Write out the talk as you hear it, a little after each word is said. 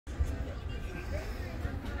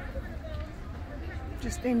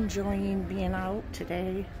Just enjoying being out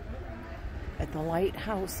today at the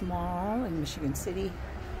Lighthouse Mall in Michigan City.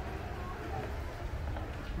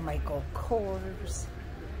 Michael Kors.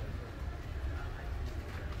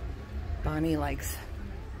 Bonnie likes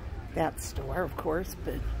that store, of course,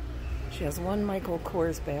 but she has one Michael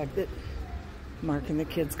Kors bag that Mark and the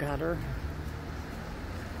kids got her.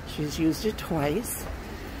 She's used it twice.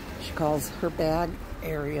 She calls her bag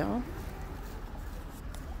Ariel.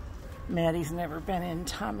 Maddie's never been in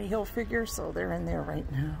Tommy Hilfiger, so they're in there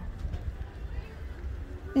right now.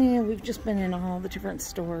 And we've just been in all the different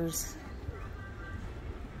stores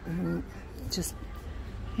and just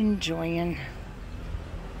enjoying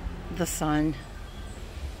the sun.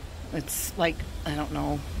 It's like, I don't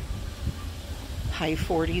know, high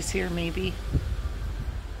 40s here maybe,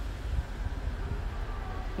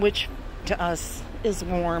 which to us is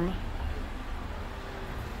warm.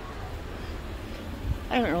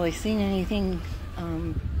 I haven't really seen anything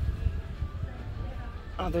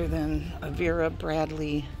other than a Vera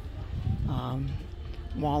Bradley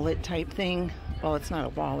wallet type thing. Well, it's not a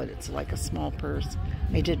wallet, it's like a small purse.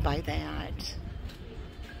 I did buy that.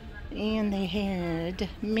 And they had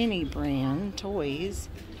mini brand toys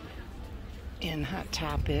in Hot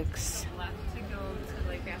Topics.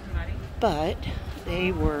 But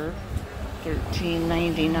they were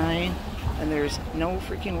 $13.99, and there's no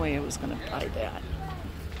freaking way I was going to buy that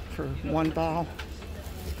for one ball.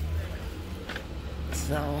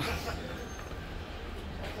 So,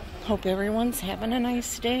 hope everyone's having a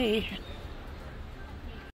nice day.